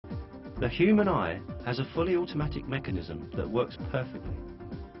The human eye has a fully automatic mechanism that works perfectly.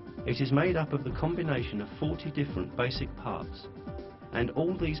 It is made up of the combination of 40 different basic parts, and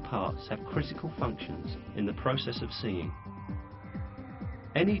all these parts have critical functions in the process of seeing.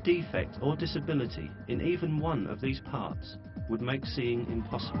 Any defect or disability in even one of these parts would make seeing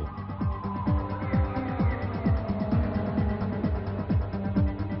impossible.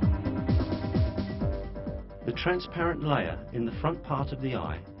 The transparent layer in the front part of the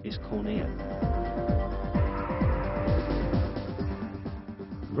eye is cornea.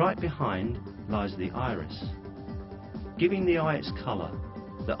 Right behind lies the iris. Giving the eye its colour,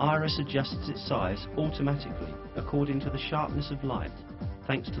 the iris adjusts its size automatically according to the sharpness of light,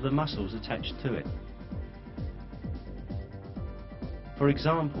 thanks to the muscles attached to it. For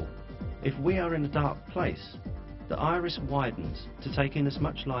example, if we are in a dark place, the iris widens to take in as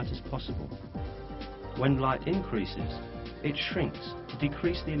much light as possible. When light increases, it shrinks to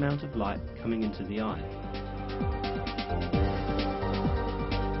decrease the amount of light coming into the eye.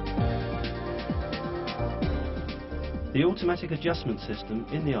 The automatic adjustment system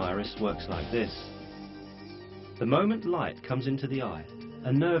in the iris works like this. The moment light comes into the eye,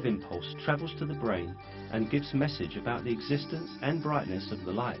 a nerve impulse travels to the brain and gives message about the existence and brightness of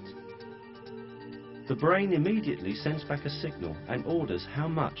the light. The brain immediately sends back a signal and orders how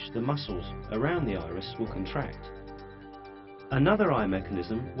much the muscles around the iris will contract. Another eye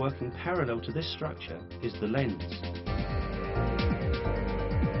mechanism working parallel to this structure is the lens.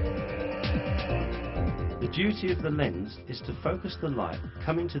 The duty of the lens is to focus the light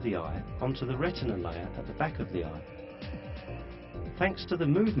coming to the eye onto the retina layer at the back of the eye. Thanks to the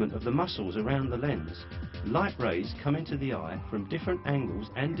movement of the muscles around the lens, light rays coming to the eye from different angles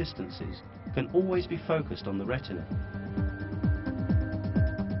and distances can always be focused on the retina.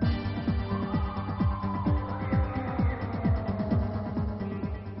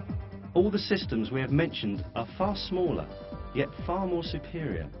 All the systems we have mentioned are far smaller, yet far more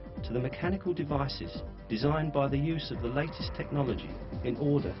superior to the mechanical devices designed by the use of the latest technology in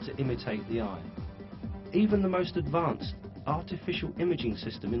order to imitate the eye. Even the most advanced artificial imaging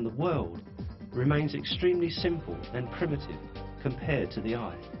system in the world remains extremely simple and primitive compared to the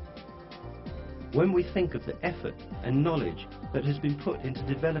eye. When we think of the effort and knowledge that has been put into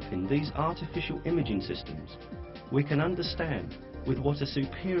developing these artificial imaging systems, we can understand with what a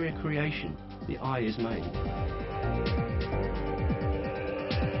superior creation the eye is made.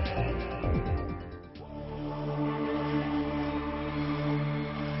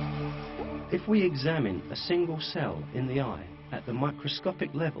 If we examine a single cell in the eye at the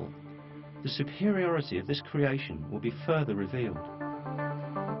microscopic level, the superiority of this creation will be further revealed.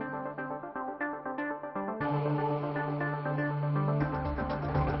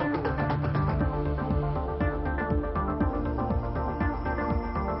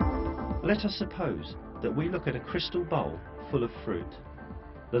 Let us suppose that we look at a crystal bowl full of fruit.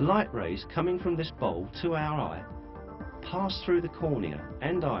 The light rays coming from this bowl to our eye pass through the cornea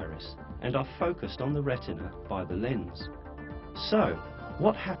and iris and are focused on the retina by the lens. So,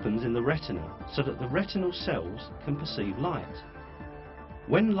 what happens in the retina so that the retinal cells can perceive light?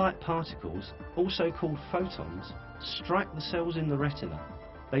 When light particles, also called photons, strike the cells in the retina,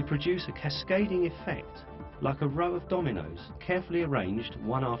 they produce a cascading effect like a row of dominoes carefully arranged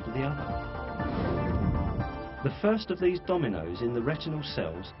one after the other. The first of these dominoes in the retinal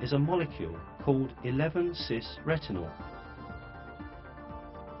cells is a molecule called 11-cis-retinol.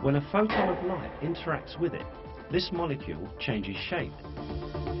 When a photon of light interacts with it, this molecule changes shape.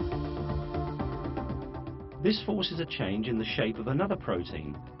 This forces a change in the shape of another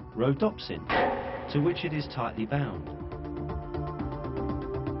protein, rhodopsin, to which it is tightly bound.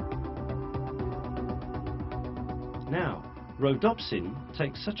 Now, rhodopsin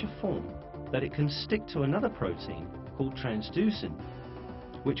takes such a form that it can stick to another protein called transducin,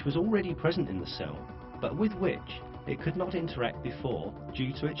 which was already present in the cell, but with which it could not interact before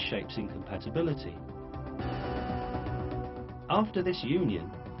due to its shape's incompatibility. After this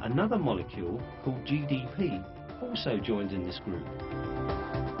union, another molecule called GDP also joins in this group.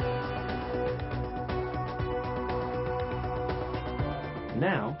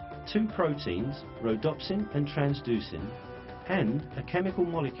 Now, two proteins, rhodopsin and transducin, and a chemical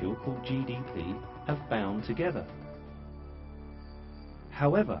molecule called GDP have bound together.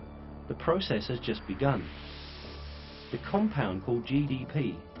 However, the process has just begun. The compound called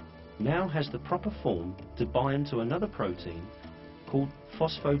GDP now has the proper form to bind to another protein called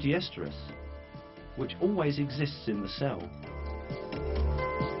phosphodiesterase, which always exists in the cell.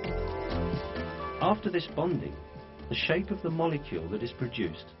 After this bonding, the shape of the molecule that is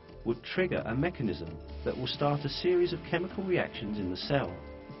produced would trigger a mechanism that will start a series of chemical reactions in the cell.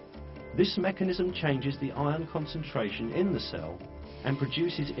 This mechanism changes the ion concentration in the cell and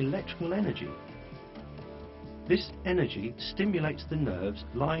produces electrical energy. This energy stimulates the nerves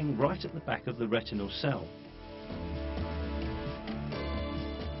lying right at the back of the retinal cell.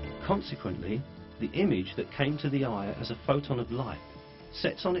 Consequently, the image that came to the eye as a photon of light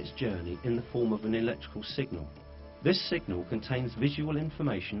sets on its journey in the form of an electrical signal. This signal contains visual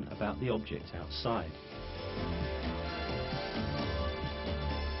information about the object outside.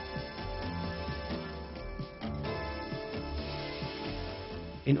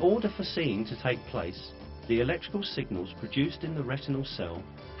 In order for seeing to take place, the electrical signals produced in the retinal cell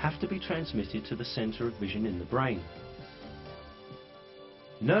have to be transmitted to the center of vision in the brain.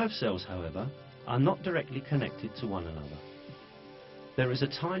 Nerve cells, however, are not directly connected to one another. There is a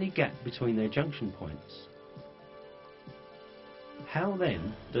tiny gap between their junction points. How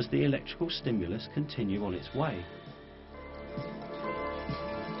then does the electrical stimulus continue on its way?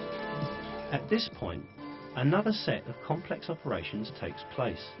 At this point, another set of complex operations takes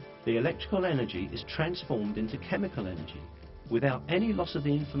place. The electrical energy is transformed into chemical energy without any loss of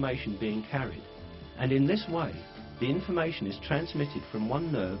the information being carried, and in this way, the information is transmitted from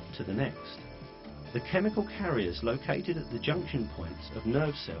one nerve to the next. The chemical carriers located at the junction points of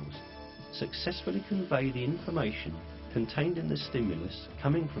nerve cells successfully convey the information contained in the stimulus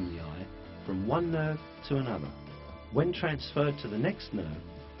coming from the eye from one nerve to another. When transferred to the next nerve,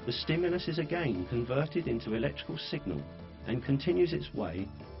 the stimulus is again converted into electrical signal and continues its way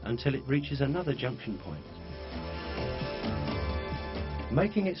until it reaches another junction point.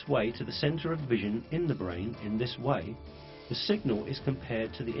 Making its way to the center of vision in the brain in this way, the signal is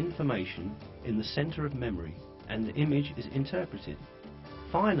compared to the information in the center of memory and the image is interpreted.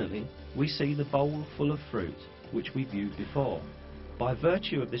 Finally, we see the bowl full of fruit which we viewed before, by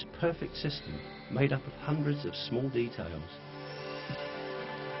virtue of this perfect system made up of hundreds of small details.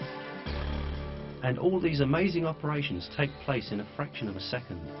 And all these amazing operations take place in a fraction of a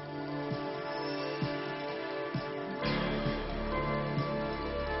second.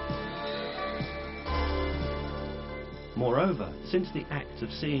 Moreover, since the act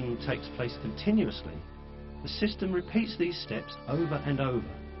of seeing takes place continuously, the system repeats these steps over and over.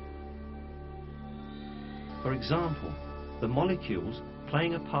 For example, the molecules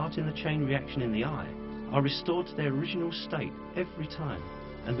playing a part in the chain reaction in the eye are restored to their original state every time,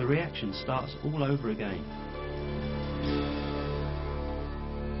 and the reaction starts all over again.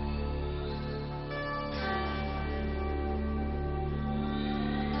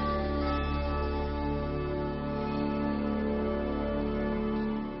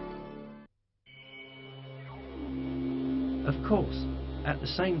 Of course, at the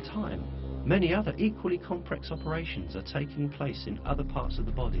same time, many other equally complex operations are taking place in other parts of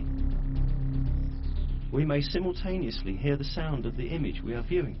the body. We may simultaneously hear the sound of the image we are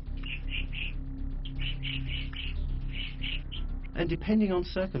viewing. And depending on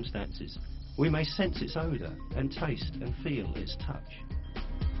circumstances, we may sense its odor and taste and feel its touch.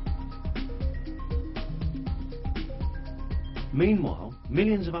 Meanwhile,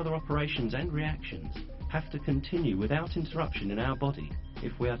 millions of other operations and reactions have to continue without interruption in our body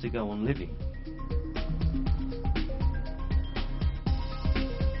if we are to go on living.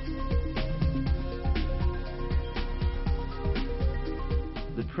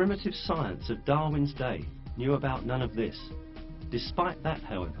 The primitive science of Darwin's day knew about none of this. Despite that,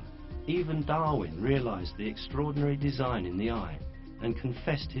 however, even Darwin realized the extraordinary design in the eye and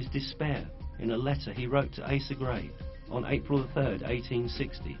confessed his despair in a letter he wrote to Asa Gray on April 3rd,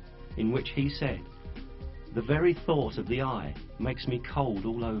 1860, in which he said, "The very thought of the eye makes me cold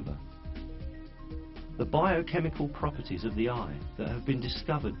all over." The biochemical properties of the eye that have been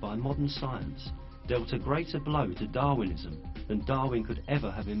discovered by modern science dealt a greater blow to Darwinism than Darwin could ever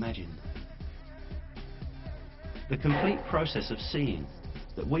have imagined. The complete process of seeing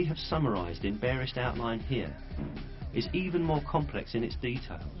that we have summarized in barest outline here is even more complex in its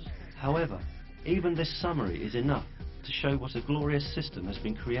details. However, even this summary is enough to show what a glorious system has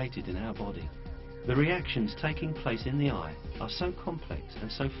been created in our body. The reactions taking place in the eye are so complex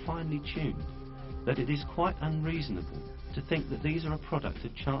and so finely tuned that it is quite unreasonable to think that these are a product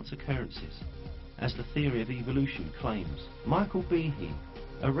of chance occurrences, as the theory of evolution claims. Michael Behe,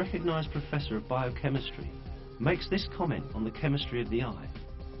 a recognized professor of biochemistry, makes this comment on the chemistry of the eye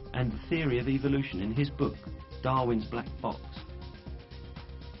and the theory of evolution in his book, Darwin's Black Box.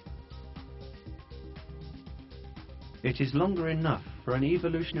 It is longer enough for an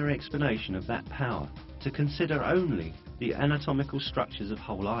evolutionary explanation of that power to consider only the anatomical structures of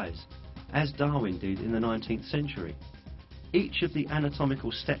whole eyes, as Darwin did in the 19th century. Each of the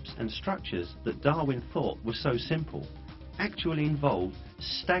anatomical steps and structures that Darwin thought were so simple actually involved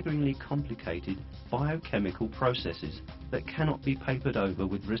staggeringly complicated biochemical processes that cannot be papered over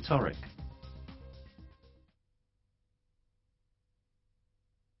with rhetoric.